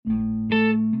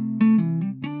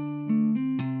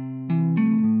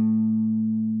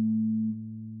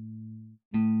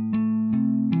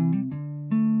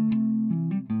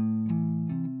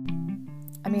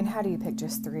how do you pick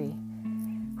just 3?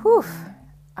 Whew,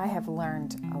 I have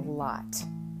learned a lot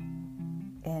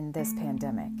in this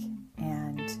pandemic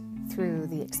and through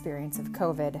the experience of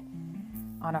COVID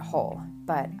on a whole,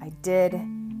 but I did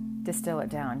distill it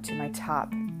down to my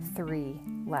top 3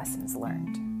 lessons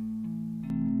learned.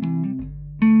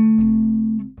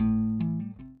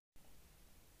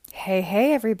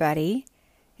 Hey, everybody.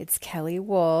 It's Kelly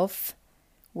Wolf.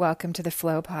 Welcome to the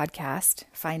Flow Podcast,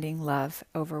 Finding Love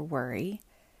Over Worry.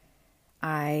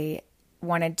 I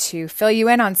wanted to fill you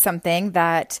in on something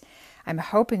that I'm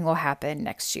hoping will happen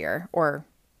next year or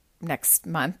next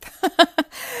month.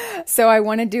 So I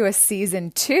want to do a season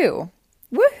 2.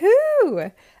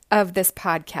 Woohoo! Of this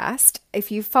podcast.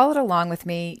 If you followed along with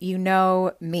me, you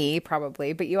know me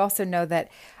probably, but you also know that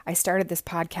I started this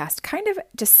podcast kind of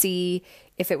to see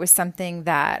if it was something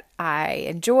that I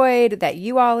enjoyed, that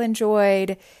you all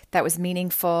enjoyed, that was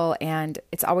meaningful. And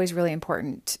it's always really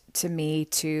important to me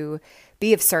to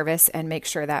be of service and make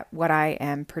sure that what I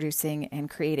am producing and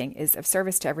creating is of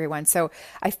service to everyone. So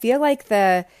I feel like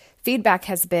the feedback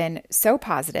has been so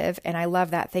positive, and I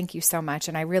love that. Thank you so much.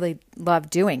 And I really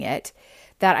love doing it,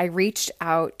 that I reached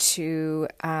out to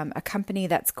a company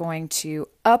that's going to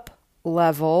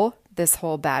up-level this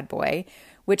whole bad boy,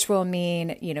 which will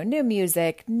mean, new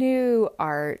music, new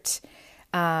art,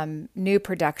 new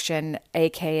production,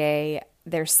 aka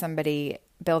there's somebody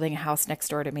building a house next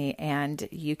door to me and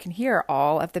you can hear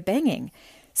all of the banging.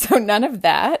 So none of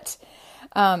that.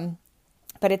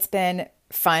 But it's been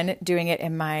fun doing it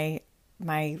in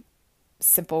my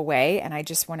simple way, and I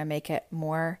just want to make it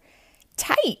more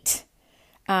tight.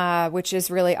 Which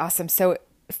is really awesome. So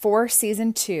for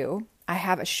season 2, I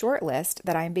have a short list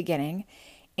that I'm beginning,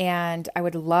 and I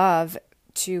would love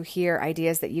to hear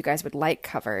ideas that you guys would like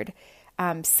covered.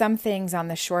 Some things on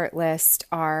the short list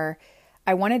are,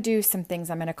 I want to do some things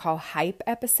I'm going to call hype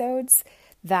episodes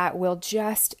that will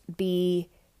just be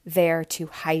there to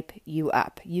hype you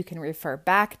up. You can refer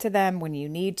back to them when you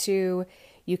need to.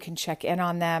 You can check in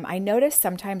on them. I notice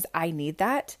sometimes I need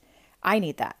that.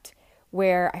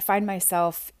 Where I find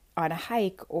myself on a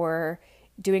hike or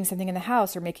doing something in the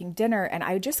house or making dinner, and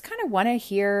I just kind of want to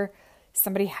hear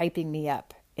somebody hyping me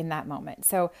up in that moment.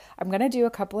 So I'm going to do a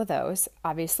couple of those,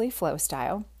 obviously flow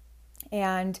style.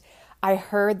 And I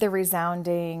heard the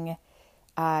resounding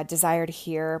desire to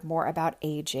hear more about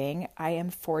aging. I am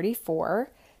 44,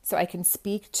 so I can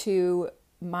speak to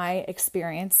my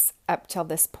experience up till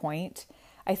this point.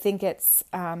 I think it's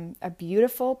a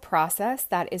beautiful process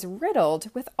that is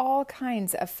riddled with all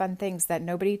kinds of fun things that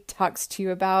nobody talks to you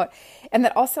about. And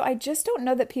that also, I just don't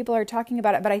know that people are talking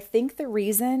about it. But I think the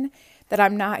reason that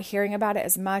I'm not hearing about it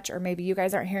as much, or maybe you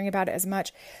guys aren't hearing about it as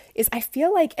much, is I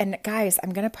feel like, and guys,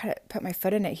 I'm going to put my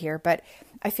foot in it here, but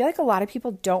I feel like a lot of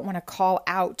people don't want to call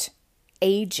out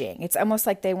aging. It's almost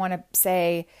like they want to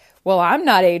say, well, I'm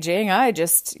not aging. I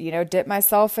just, dip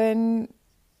myself in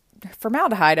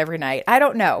formaldehyde every night. I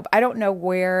don't know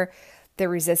where the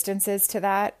resistance is to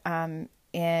that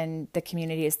in the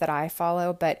communities that I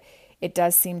follow, but it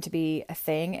does seem to be a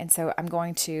thing. And so I'm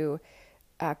going to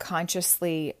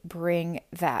consciously bring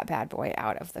that bad boy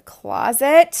out of the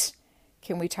closet.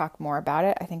 Can we talk more about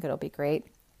it? I think it'll be great.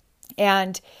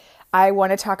 And I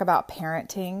want to talk about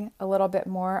parenting a little bit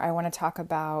more. I want to talk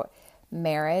about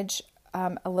marriage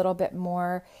a little bit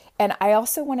more. And I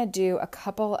also want to do a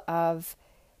couple of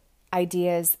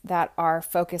ideas that are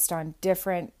focused on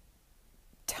different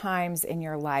times in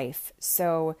your life.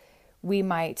 So we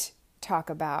might talk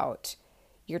about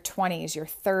your 20s, your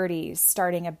 30s,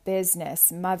 starting a business,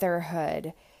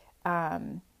 motherhood,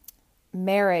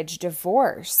 marriage,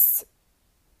 divorce,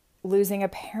 losing a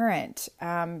parent,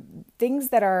 things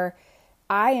that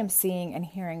I am seeing and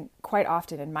hearing quite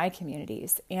often in my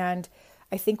communities. And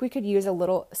I think we could use a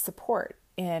little support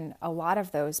in a lot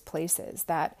of those places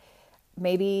that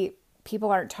maybe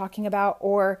people aren't talking about,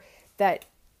 or that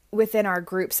within our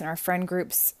groups and our friend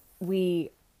groups, we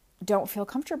don't feel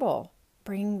comfortable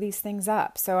bringing these things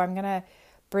up. So I'm going to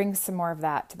bring some more of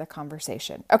that to the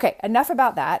conversation. Okay, enough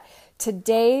about that.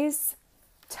 Today's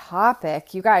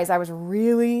topic, you guys, I was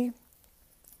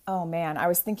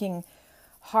thinking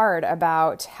hard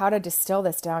about how to distill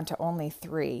this down to only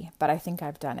 3, but I think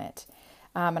I've done it.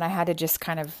 And I had to just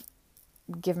kind of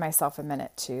give myself a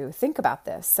minute to think about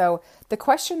this. So the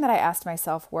question that I asked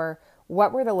myself were,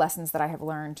 what were the lessons that I have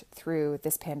learned through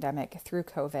this pandemic, through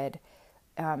COVID?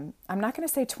 I'm not going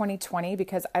to say 2020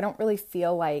 because I don't really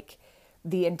feel like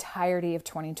the entirety of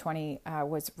 2020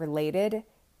 was related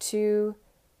to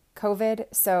COVID.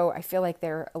 So I feel like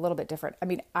they're a little bit different. I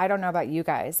mean, I don't know about you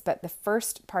guys, but the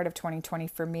first part of 2020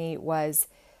 for me was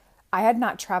I had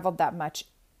not traveled that much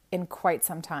in quite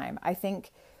some time. I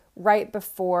think right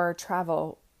before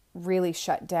travel really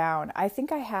shut down, I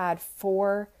think I had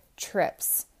 4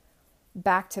 trips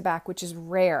back to back, which is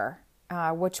rare,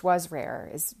 which was rare,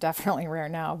 is definitely rare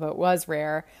now, but was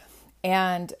rare.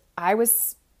 And I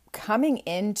was coming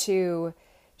into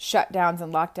shutdowns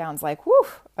and lockdowns like, whew,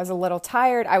 I was a little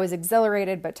tired. I was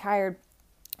exhilarated, but tired.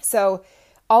 So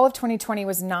all of 2020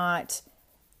 was not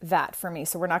that for me.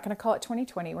 So we're not going to call it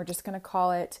 2020. We're just going to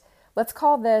call it, let's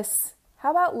call this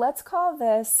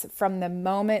from the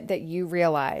moment that you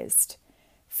realized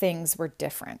things were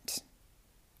different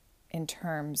in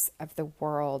terms of the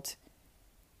world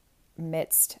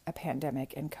amidst a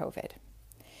pandemic and COVID.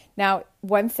 Now,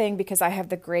 one thing, because I have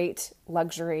the great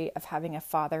luxury of having a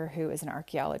father who is an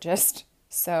archaeologist,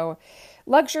 so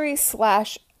luxury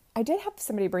slash, I did have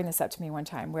somebody bring this up to me one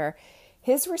time where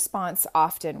his response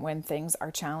often when things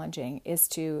are challenging is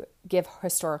to give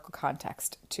historical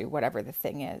context to whatever the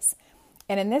thing is.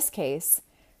 And in this case,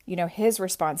 his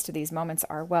response to these moments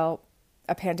are, well,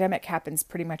 a pandemic happens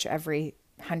pretty much every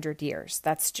 100 years.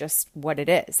 That's just what it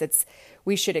is.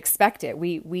 We should expect it.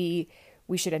 We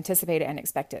should anticipate it and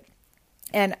expect it.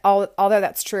 And although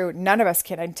that's true, none of us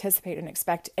can anticipate and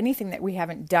expect anything that we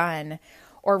haven't done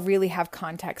or really have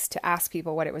context to ask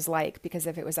people what it was like, because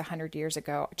if it was 100 years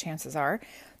ago, chances are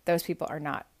those people are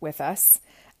not with us.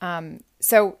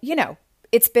 So,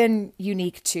 it's been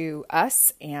unique to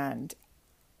us, and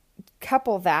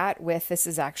couple that with, this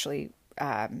is actually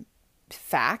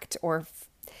fact or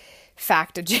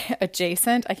fact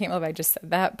adjacent. I can't believe I just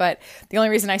said that, but the only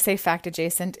reason I say fact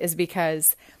adjacent is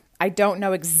because I don't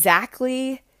know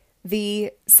exactly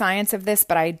the science of this,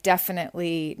 but I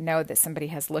definitely know that somebody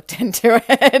has looked into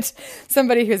it,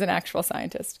 somebody who's an actual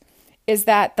scientist, is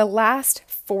that the last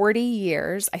 40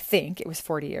 years, I think it was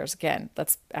 40 years, again,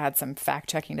 let's add some fact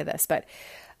checking to this, but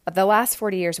the last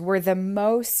 40 years were the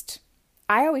most,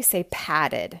 I always say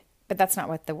padded, but that's not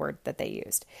what the word that they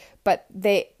used. But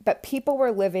people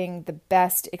were living the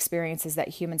best experiences that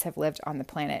humans have lived on the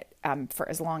planet for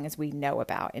as long as we know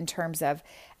about, in terms of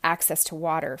access to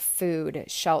water, food,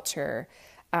 shelter,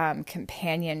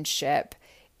 companionship,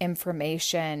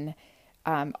 information,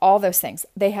 all those things.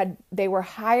 They were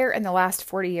higher in the last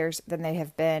 40 years than they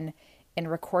have been in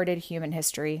recorded human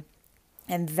history.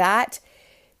 And that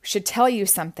should tell you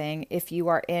something if you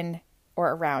are in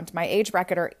or around my age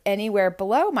bracket or anywhere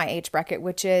below my age bracket,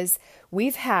 which is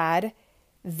we've had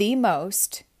the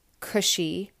most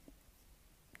cushy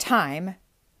time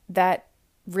that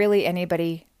really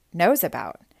anybody knows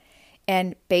about.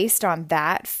 And based on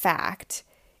that fact,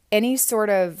 any sort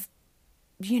of,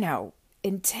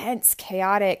 intense,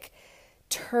 chaotic,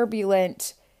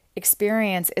 turbulent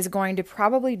experience is going to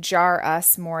probably jar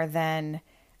us more than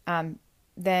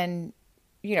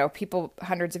people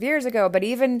hundreds of years ago, but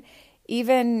even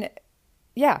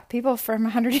people from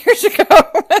 100 years ago.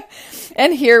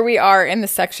 And here we are in the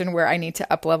section where I need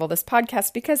to up-level this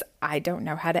podcast because I don't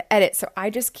know how to edit. So I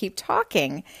just keep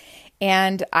talking,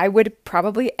 and I would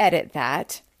probably edit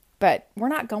that, but we're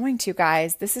not going to,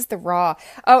 guys. This is the raw.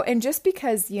 Oh, and just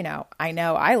because, I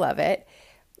know I love it,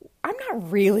 I'm not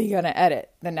really going to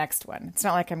edit the next one. It's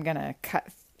not like I'm going to cut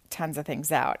tons of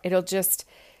things out. It'll just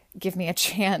give me a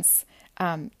chance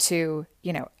to,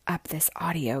 up this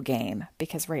audio game,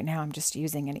 because right now I'm just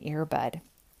using an earbud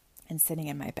and sitting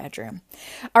in my bedroom.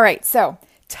 All right. So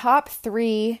top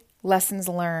 3 lessons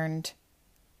learned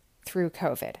through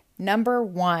COVID. Number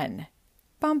 1,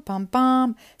 bum, bum,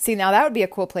 bum. See, now that would be a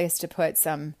cool place to put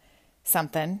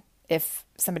something if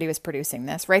somebody was producing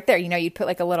this right there. You'd put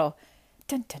like a little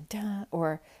dun, dun, dun,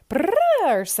 or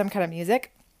some kind of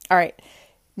music. All right.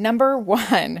 Number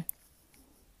 1,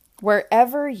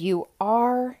 wherever you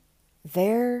are,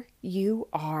 there you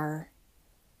are.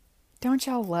 Don't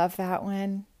y'all love that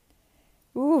one?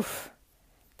 Oof,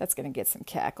 that's going to get some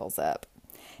cackles up.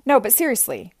 No, but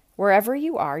seriously, wherever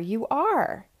you are, you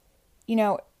are.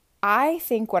 I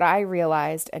think what I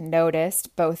realized and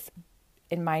noticed both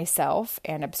in myself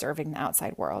and observing the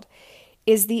outside world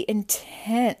is the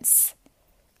intense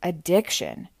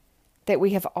addiction that we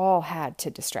have all had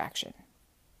to distraction.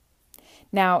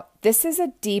 Now, this is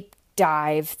a deep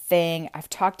dive thing. I've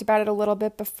talked about it a little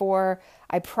bit before.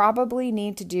 I probably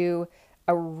need to do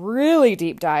a really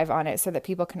deep dive on it so that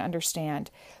people can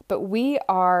understand. But we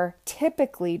are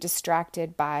typically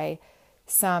distracted by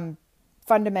some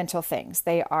fundamental things.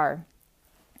 They are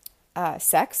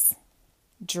sex,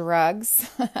 drugs.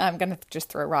 I'm going to just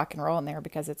throw rock and roll in there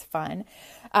because it's fun.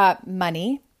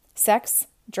 Money, sex,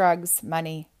 drugs,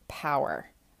 money, power.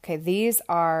 Okay, these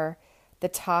are the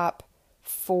top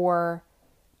 4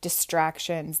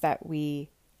 distractions that we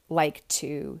like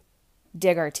to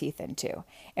dig our teeth into.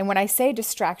 And when I say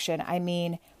distraction, I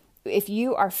mean if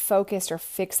you are focused or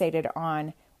fixated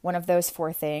on one of those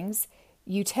four things,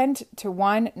 you tend to,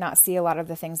 one, not see a lot of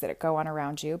the things that go on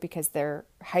around you because they're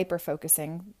hyper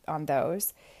focusing on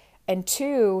those. And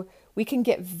two, we can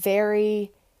get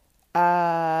very,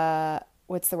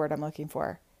 what's the word I'm looking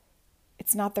for?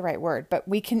 It's not the right word, but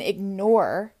we can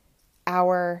ignore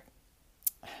our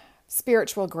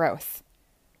spiritual growth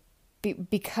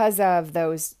because of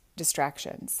those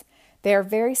distractions. They are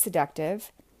very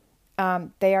seductive.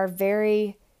 They are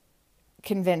very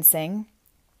convincing.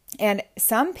 And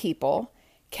some people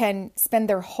can spend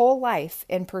their whole life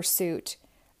in pursuit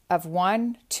of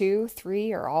one, two,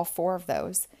 three, or all four of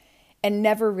those and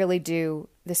never really do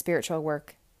the spiritual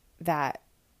work that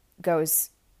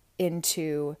goes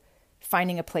into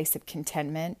finding a place of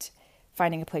contentment,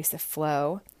 finding a place of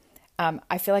flow.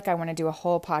 I feel like I want to do a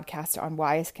whole podcast on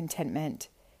why is contentment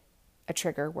a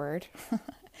trigger word.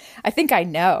 I think I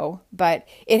know, but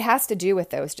it has to do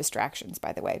with those distractions,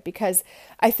 by the way, because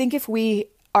I think if we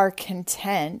are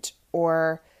content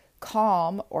or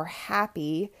calm or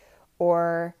happy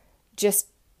or just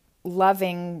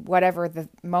loving whatever the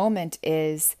moment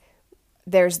is,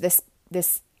 there's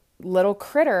this little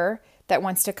critter that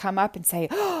wants to come up and say,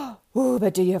 "Ooh,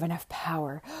 but do you have enough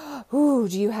power? Ooh,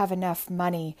 do you have enough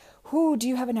money? Ooh, do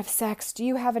you have enough sex? Do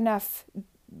you have enough,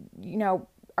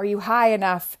 are you high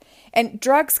enough?" And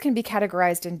drugs can be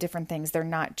categorized in different things. They're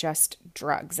not just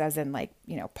drugs, as in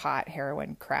pot,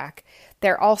 heroin, crack.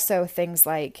 They're also things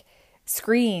like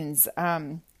screens,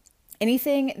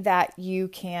 anything that you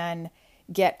can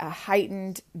get a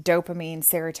heightened dopamine,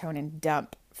 serotonin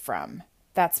dump from.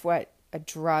 That's what a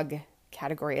drug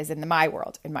category is in my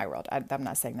world. I'm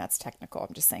not saying that's technical.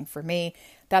 I'm just saying for me,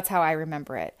 that's how I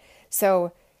remember it.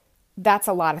 So that's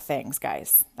a lot of things,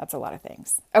 guys. That's a lot of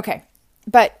things. Okay.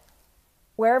 But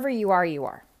wherever you are, you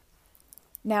are.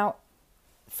 Now,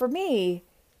 for me,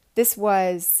 this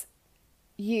was,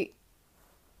 you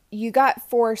got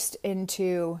forced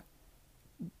into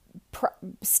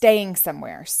staying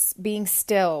somewhere, being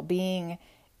still, being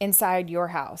inside your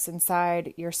house,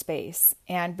 inside your space.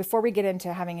 And before we get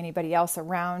into having anybody else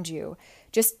around you,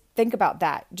 just think about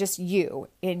that. Just you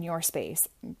in your space,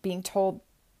 being told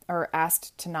or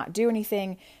asked to not do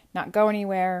anything, not go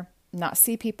anywhere, not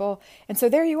see people. And so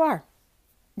there you are.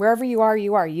 Wherever you are,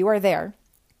 you are there.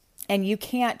 And you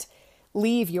can't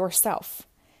leave yourself.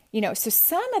 So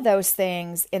some of those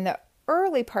things in the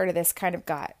early part of this kind of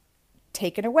got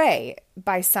taken away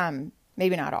by some,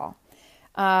 maybe not all.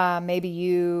 Maybe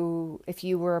if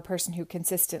you were a person who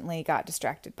consistently got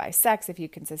distracted by sex, if you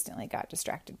consistently got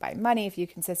distracted by money, if you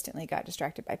consistently got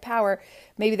distracted by power,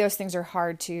 maybe those things are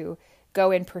hard to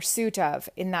go in pursuit of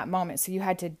in that moment. So you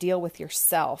had to deal with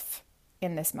yourself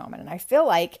in this moment. And I feel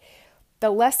like the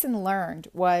lesson learned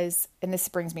was, and this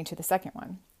brings me to the second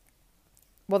one.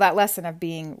 Well, that lesson of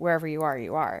being wherever you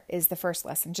are is the first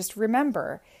lesson. Just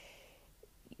remember,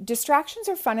 distractions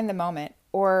are fun in the moment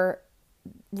or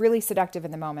really seductive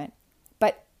in the moment.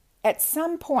 But at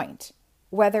some point,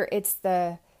 whether it's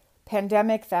the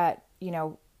pandemic that,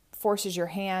 forces your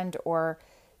hand or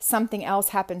something else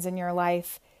happens in your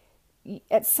life,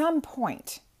 at some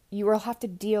point, you will have to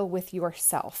deal with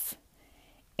yourself.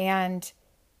 And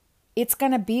it's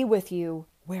going to be with you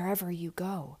wherever you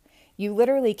go. You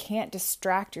literally can't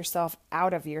distract yourself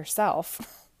out of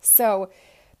yourself. So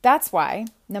that's why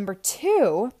number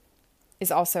 2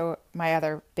 is also my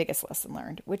other biggest lesson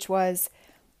learned, which was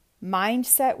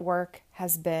mindset work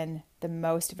has been the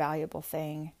most valuable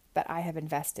thing that I have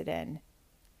invested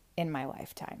in my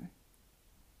lifetime.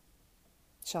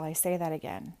 Shall I say that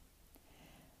again?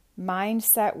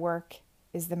 Mindset work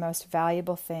is the most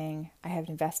valuable thing I have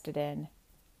invested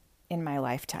in my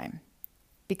lifetime,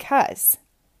 because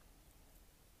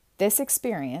this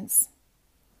experience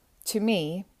to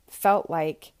me felt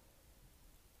like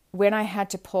when I had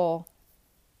to pull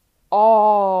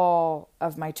all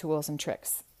of my tools and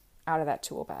tricks out of that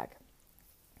tool bag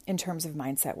in terms of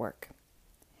mindset work.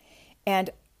 And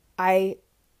I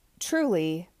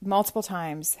truly, multiple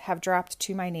times, have dropped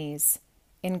to my knees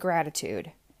in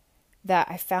gratitude that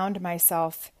I found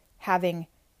myself having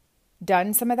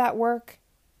done some of that work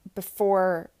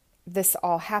before this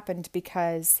all happened,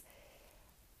 because,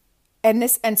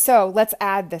 and so let's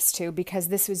add this too, because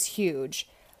this was huge.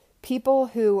 People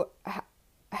who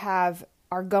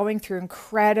are going through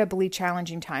incredibly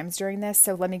challenging times during this.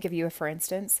 So let me give you a for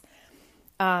instance.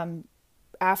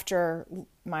 After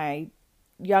my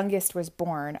youngest was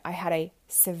born, I had a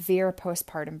severe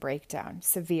postpartum breakdown.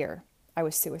 Severe. I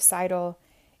was suicidal.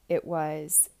 It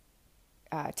was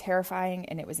terrifying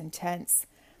and it was intense.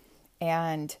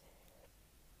 And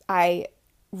I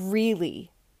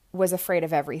really was afraid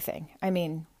of everything. I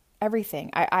mean, everything.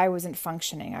 I wasn't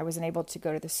functioning. I wasn't able to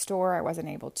go to the store. I wasn't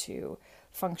able to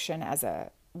function as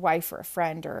a wife or a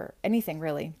friend or anything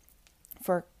really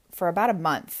for about a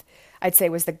month. I'd say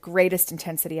was the greatest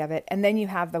intensity of it. And then you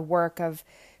have the work of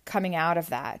coming out of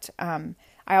that.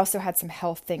 I also had some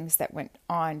health things that went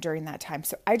on during that time.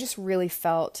 So I just really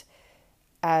felt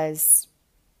as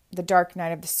the dark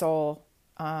night of the soul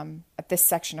at this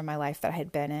section of my life that I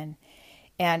had been in.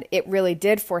 And it really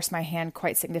did force my hand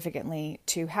quite significantly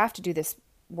to have to do this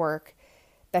work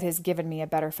that has given me a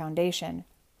better foundation.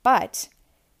 But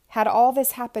had all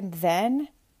this happened then,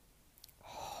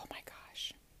 oh my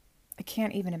gosh, I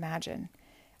can't even imagine.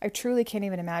 I truly can't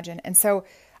even imagine. And so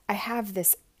I have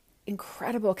this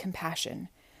incredible compassion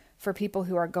for people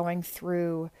who are going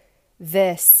through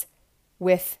this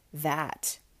with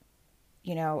that.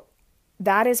 You know,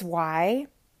 that is why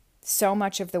so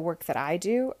much of the work that I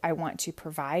do, I want to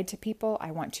provide to people.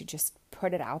 I want to just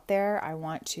put it out there. I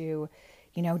want to,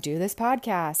 do this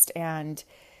podcast, and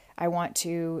I want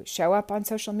to show up on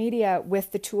social media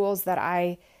with the tools that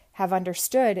I have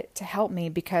understood to help me,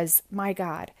 because my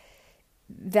God,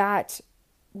 that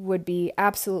would be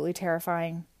absolutely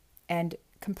terrifying and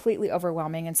completely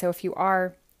overwhelming. And so if you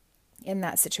are in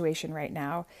that situation right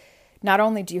now, not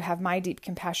only do you have my deep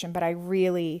compassion, but I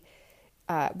really,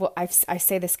 I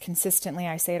say this consistently.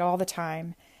 I say it all the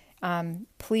time.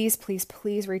 Please, please,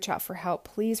 please reach out for help.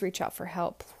 Please reach out for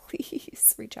help.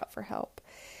 Please reach out for help.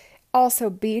 Also,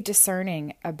 be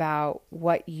discerning about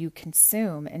what you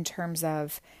consume in terms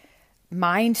of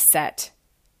mindset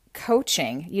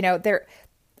coaching.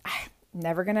 I'm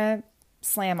never going to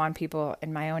slam on people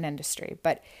in my own industry,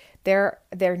 but there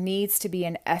needs to be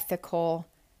an ethical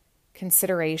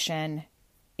consideration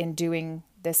in doing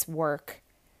this work,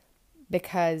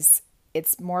 because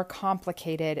it's more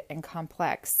complicated and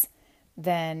complex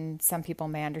than some people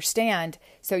may understand.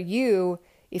 So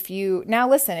if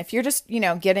you're just,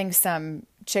 getting some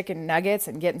chicken nuggets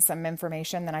and getting some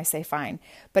information, then I say fine.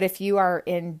 But if you are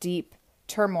in deep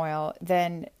turmoil,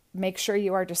 then make sure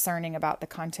you are discerning about the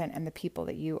content and the people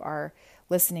that you are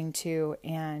listening to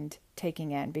and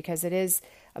taking in, because it is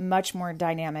a much more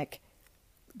dynamic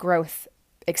growth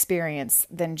experience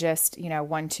than just,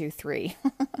 1, 2, 3,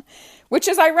 which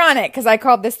is ironic because I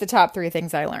called this the top 3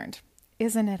 things I learned.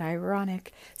 Isn't it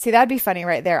ironic? See, that'd be funny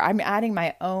right there. I'm adding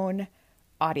my own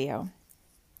audio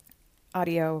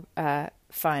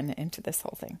fun into this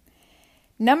whole thing.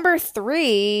 Number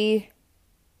 3,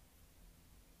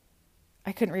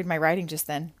 I couldn't read my writing just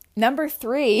then. Number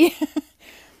 3,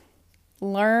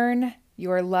 learn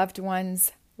your loved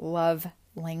one's love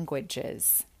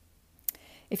languages.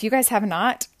 If you guys have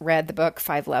not read the book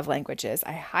 5 Love Languages,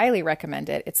 I highly recommend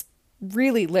it. It's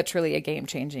really literally a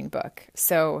game-changing book.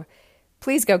 So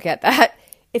please go get that.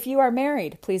 If you are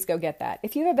married, please go get that.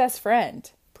 If you have a best friend,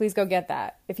 please go get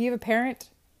that. If you have a parent,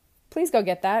 please go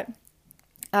get that.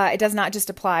 It does not just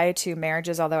apply to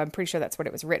marriages, although I'm pretty sure that's what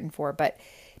it was written for, but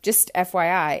just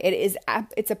FYI,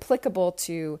 it's applicable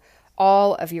to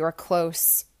all of your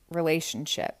close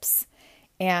relationships.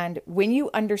 And when you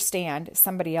understand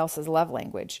somebody else's love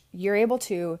language, you're able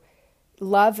to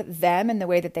love them in the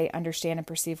way that they understand and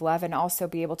perceive love, and also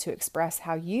be able to express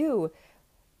how you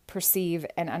perceive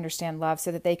and understand love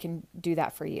so that they can do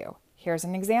that for you. Here's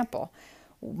an example.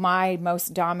 My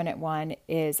most dominant one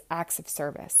is acts of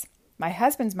service. My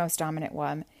husband's most dominant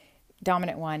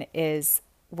one is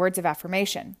words of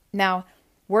affirmation. Now,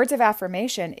 words of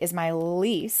affirmation is my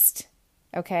least,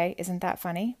 okay? Isn't that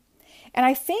funny? And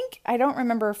I don't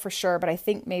remember for sure, but I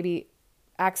think maybe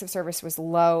acts of service was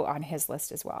low on his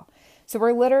list as well. So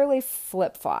we're literally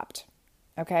flip-flopped,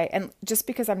 okay? And just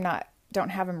because don't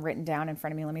have them written down in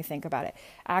front of me, let me think about it.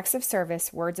 Acts of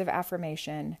service, words of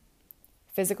affirmation,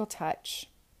 physical touch,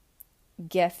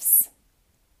 gifts,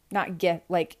 not gift,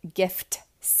 like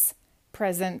gifts,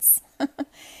 presents,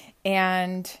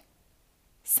 and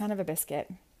son of a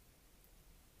biscuit.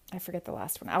 I forget the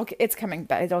last one. It's coming,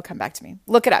 but it'll come back to me.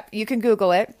 Look it up. You can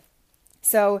Google it.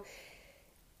 So,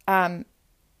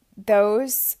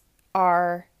 those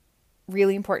are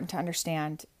really important to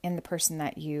understand in the person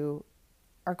that you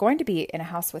are going to be in a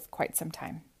house with quite some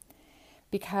time.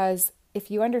 Because if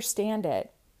you understand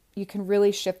it, you can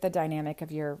really shift the dynamic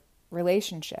of your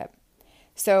relationship.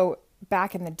 So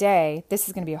back in the day, this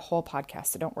is going to be a whole podcast,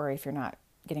 so don't worry if you're not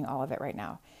getting all of it right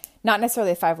now. Not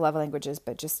necessarily 5 love languages,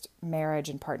 but just marriage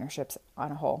and partnerships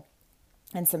on a whole.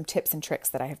 And some tips and tricks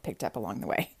that I have picked up along the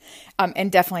way.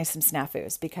 And definitely some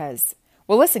snafus, because,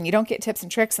 well, listen, you don't get tips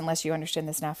and tricks unless you understand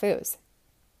the snafus,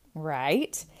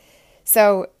 right?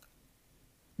 So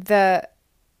the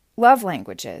love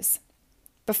languages.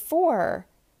 Before,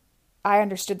 I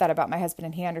understood that about my husband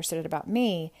and he understood it about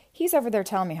me. He's over there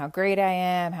telling me how great I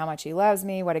am, how much he loves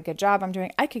me, what a good job I'm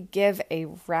doing. I could give a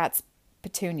rat's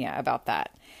petunia about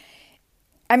that.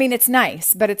 I mean, it's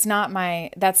nice, but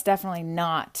that's definitely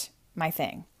not my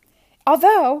thing.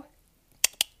 Although,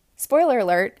 spoiler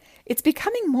alert, it's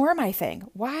becoming more my thing.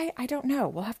 Why? I don't know.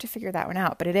 We'll have to figure that one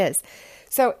out, but it is.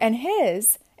 So, and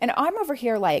I'm over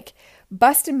here like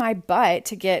busting my butt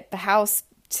to get the house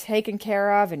taken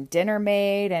care of and dinner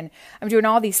made. And I'm doing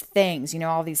all these things,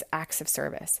 all these acts of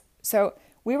service. So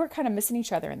we were kind of missing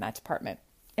each other in that department.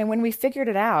 And when we figured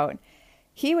it out,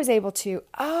 he was able to,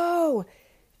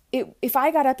 if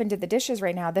I got up and did the dishes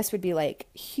right now, this would be like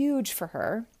huge for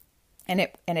her. And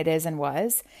it is and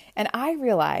was. And I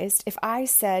realized if I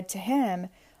said to him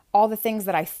all the things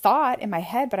that I thought in my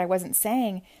head, but I wasn't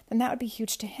saying, then that would be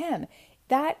huge to him.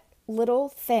 That little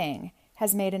thing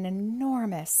has made an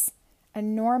enormous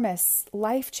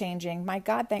life-changing. My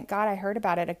God, thank God I heard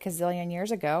about it a gazillion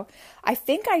years ago. I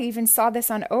think I even saw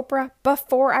this on Oprah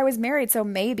before I was married. So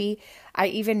maybe I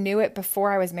even knew it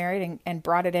before I was married and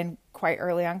brought it in quite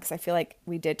early on, because I feel like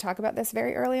we did talk about this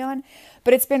very early on.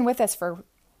 But it's been with us for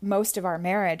most of our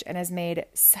marriage and has made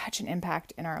such an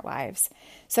impact in our lives.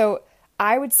 So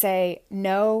I would say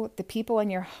know the people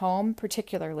in your home,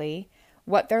 particularly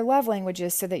what their love language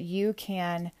is, so that you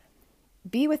can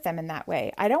be with them in that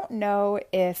way. I don't know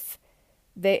if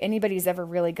anybody's ever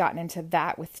really gotten into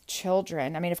that with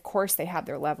children. I mean, of course they have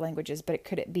their love languages, but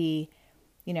could it be,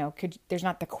 there's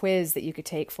not the quiz that you could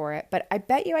take for it, but I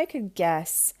bet you I could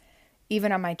guess,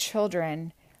 even on my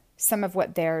children, some of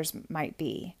what theirs might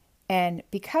be. And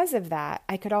because of that,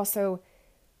 I could also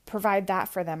provide that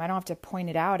for them. I don't have to point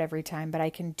it out every time, but I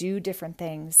can do different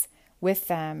things with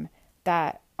them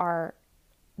that are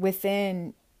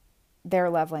within their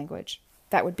love language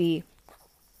that would be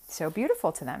so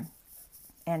beautiful to them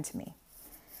and to me.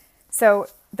 So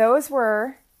those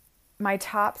were my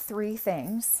top 3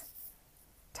 things,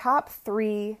 top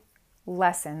 3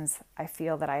 lessons I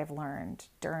feel that I have learned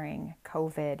during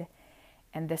COVID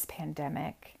and this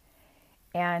pandemic.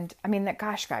 And I mean,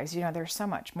 gosh, guys, there's so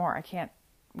much more.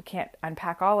 We can't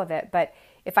unpack all of it, but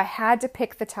if I had to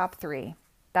pick the top 3,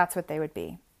 that's what they would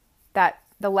be. That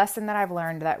the lesson that I've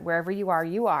learned, that wherever you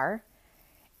are,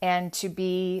 and to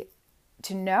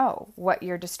know what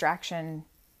your distraction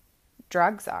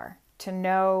drugs are, to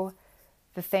know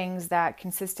the things that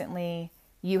consistently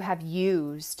you have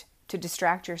used to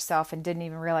distract yourself and didn't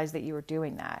even realize that you were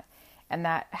doing that. And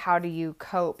that how do you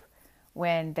cope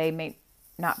when they may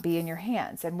not be in your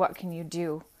hands, and what can you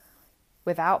do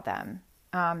without them?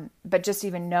 But just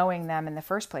even knowing them in the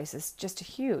first place is just a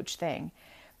huge thing.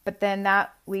 But then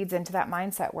that leads into that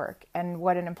mindset work, and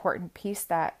what an important piece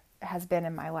that has been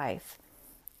in my life,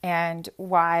 and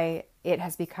why it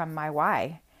has become my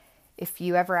why. If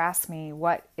you ever ask me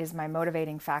what is my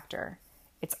motivating factor,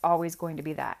 it's always going to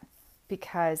be that,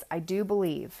 because I do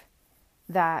believe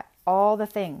that all the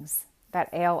things that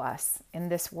ail us in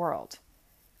this world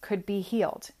could be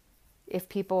healed if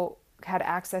people had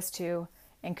access to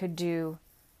and could do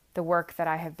the work that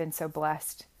I have been so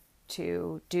blessed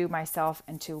to do myself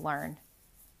and to learn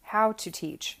how to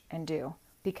teach and do.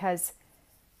 Because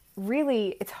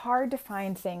really, it's hard to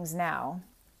find things now,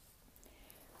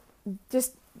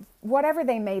 just whatever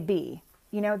they may be.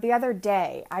 The other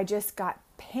day, I just got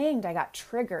pinged, I got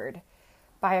triggered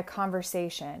by a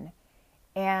conversation,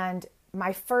 and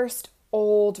my first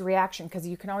old reaction, because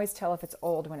you can always tell if it's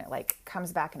old when it like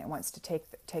comes back and it wants to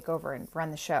take over and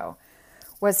run the show,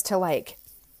 was to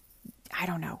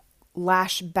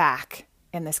lash back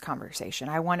in this conversation.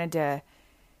 I wanted to,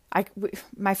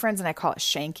 my friends and I call it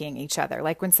shanking each other,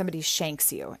 like when somebody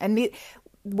shanks you, and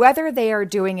whether they are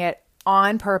doing it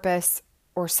on purpose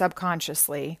or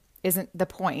subconsciously isn't the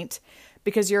point,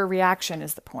 because your reaction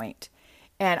is the point.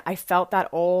 And I felt that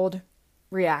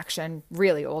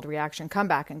really old reaction, come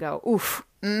back and go, oof,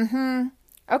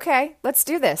 okay, let's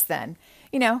do this then.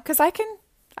 Because I can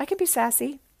be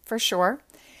sassy for sure.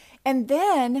 And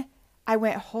then I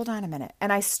went, hold on a minute.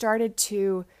 And I started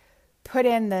to put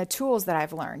in the tools that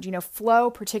I've learned,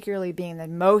 flow particularly being the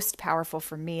most powerful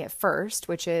for me at first,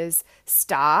 which is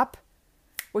stop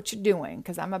what you're doing,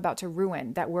 because I'm about to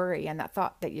ruin that worry and that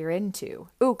thought that you're into.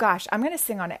 Oh gosh, I'm going to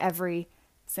sing on every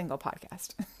single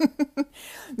podcast.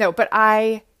 No, but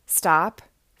I stop,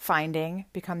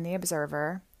 become the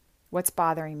observer. What's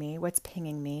bothering me? What's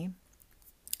pinging me?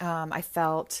 I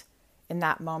felt in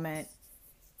that moment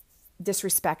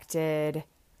disrespected,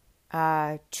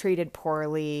 treated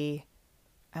poorly,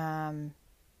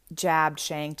 jabbed,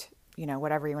 shanked,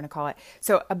 whatever you want to call it.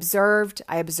 So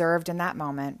I observed in that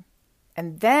moment.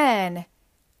 And then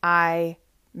I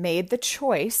made the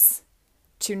choice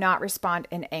to not respond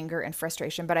in anger and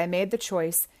frustration, but I made the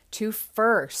choice to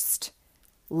first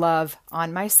love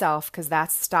on myself, because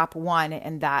that's stop one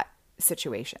in that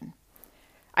situation.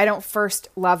 I don't first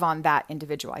love on that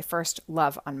individual. I first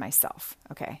love on myself.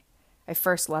 Okay. I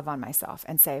first love on myself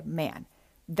and say, man,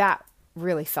 that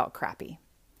really felt crappy.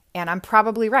 And I'm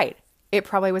probably right. It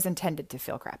probably was intended to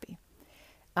feel crappy.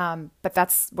 But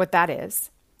that's what that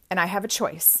is. And I have a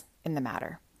choice in the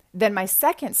matter. Then my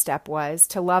second step was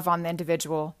to love on the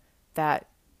individual that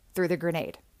threw the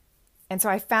grenade. And so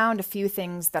I found a few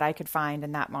things that I could find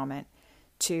in that moment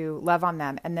to love on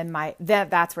them. And then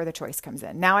that's where the choice comes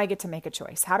in. Now I get to make a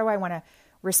choice. How do I want to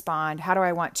respond? How do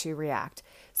I want to react?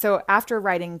 So after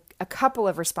writing a couple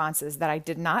of responses that I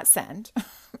did not send,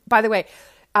 by the way,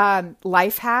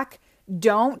 life hack,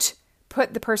 don't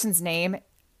put the person's name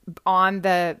on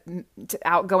the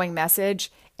outgoing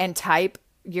message and type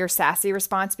your sassy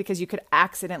response, because you could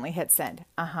accidentally hit send.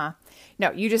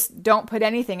 No, you just don't put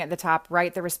anything at the top,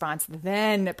 write the response,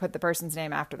 then put the person's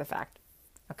name after the fact.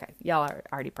 Okay, y'all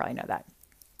already probably know that.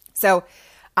 So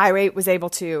I was able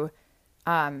to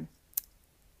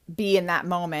be in that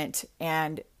moment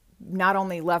and not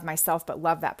only love myself, but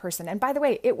love that person. And by the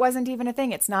way, it wasn't even a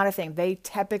thing. It's not a thing.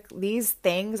 These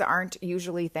things aren't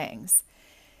usually things.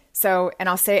 So, and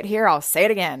I'll say it here, I'll say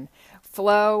it again.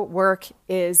 Flow work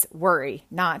is worry,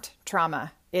 not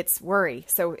trauma. It's worry.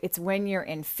 So it's when you're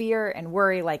in fear and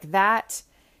worry like that,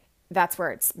 that's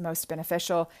where it's most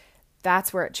beneficial.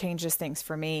 That's where it changes things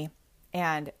for me.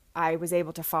 And I was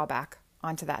able to fall back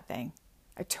onto that thing.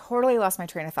 I totally lost my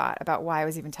train of thought about why I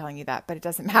was even telling you that, but it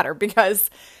doesn't matter because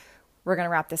we're going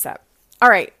to wrap this up. All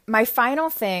right. My final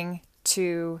thing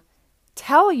to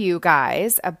tell you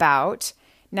guys about.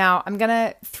 Now, I'm going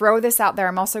to throw this out there.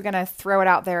 I'm also going to throw it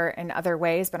out there in other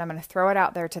ways, but I'm going to throw it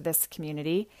out there to this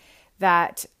community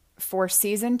that for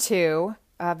season 2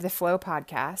 of the Flow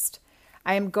podcast,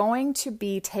 I am going to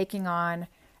be taking on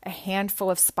a handful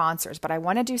of sponsors, but I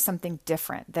want to do something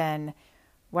different than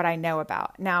what I know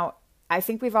about. Now, I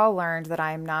think we've all learned that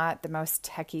I'm not the most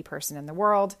techie person in the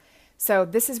world. So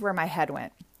this is where my head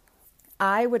went.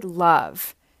 I would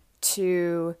love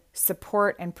to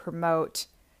support and promote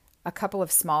a couple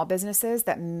of small businesses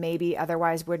that maybe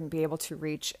otherwise wouldn't be able to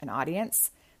reach an audience.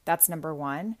 That's number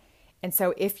one. And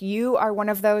so if you are one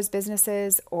of those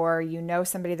businesses or you know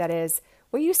somebody that is,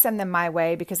 will you send them my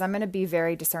way? Because I'm going to be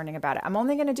very discerning about it. I'm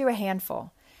only going to do a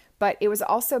handful. But it was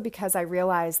also because I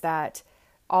realized that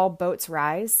all boats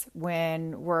rise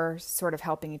when we're sort of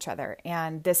helping each other.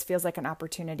 And this feels like an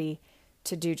opportunity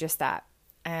to do just that.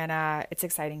 And it's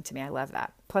exciting to me. I love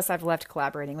that. Plus, I've loved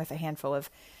collaborating with a handful of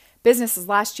businesses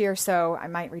last year, so I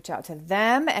might reach out to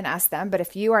them and ask them. But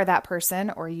if you are that person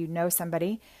or you know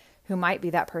somebody who might be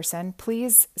that person,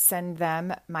 please send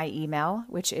them my email,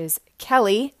 which is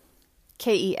Kelley,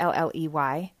 Kelley, at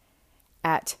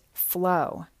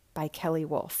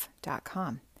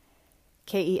flow@kellywolf.com.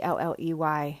 Kelley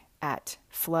at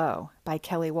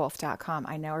flow@kellywolf.com.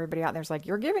 I know everybody out there's like,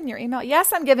 you're giving your email?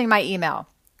 Yes, I'm giving my email.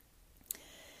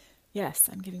 Yes,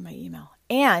 I'm giving my email.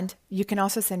 And you can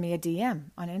also send me a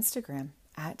DM on Instagram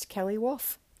at Kelley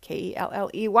Wolf,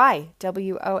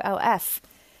 KelleyWolf,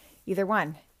 either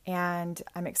one. And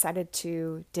I'm excited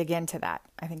to dig into that.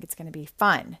 I think it's going to be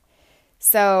fun.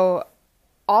 So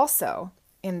also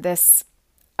in this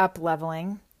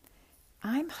up-leveling,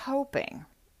 I'm hoping,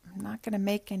 I'm not going to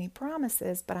make any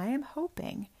promises, but I am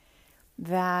hoping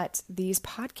that these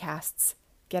podcasts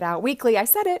get out weekly. I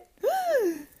said it.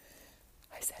 I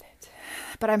said it.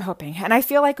 But I'm hoping. And I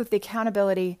feel like with the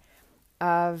accountability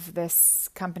of this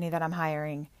company that I'm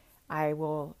hiring, I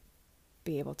will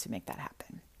be able to make that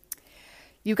happen.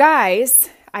 You guys,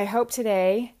 I hope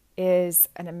today is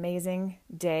an amazing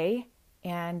day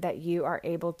and that you are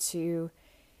able to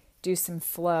do some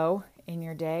flow in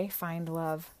your day, find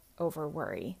love over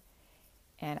worry.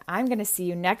 And I'm going to see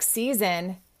you next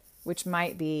season, which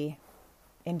might be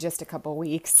in just a couple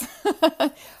weeks.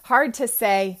 Hard to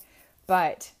say,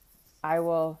 but I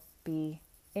will be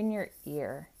in your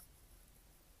ear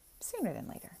sooner than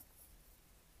later.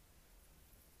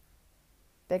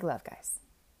 Big love, guys.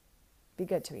 Be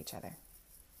good to each other.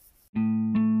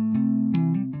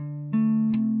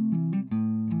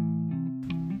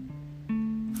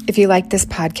 If you like this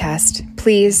podcast,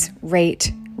 please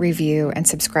rate, review, and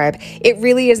subscribe. It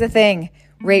really is a thing.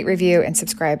 Rate, review, and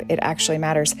subscribe. It actually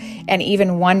matters. And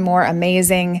even one more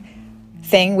amazing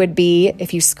thing would be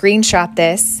if you screenshot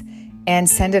this and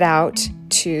send it out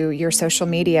to your social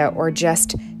media or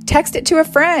just text it to a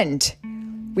friend.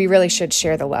 We really should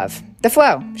share the love. The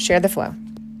flow. Share the flow.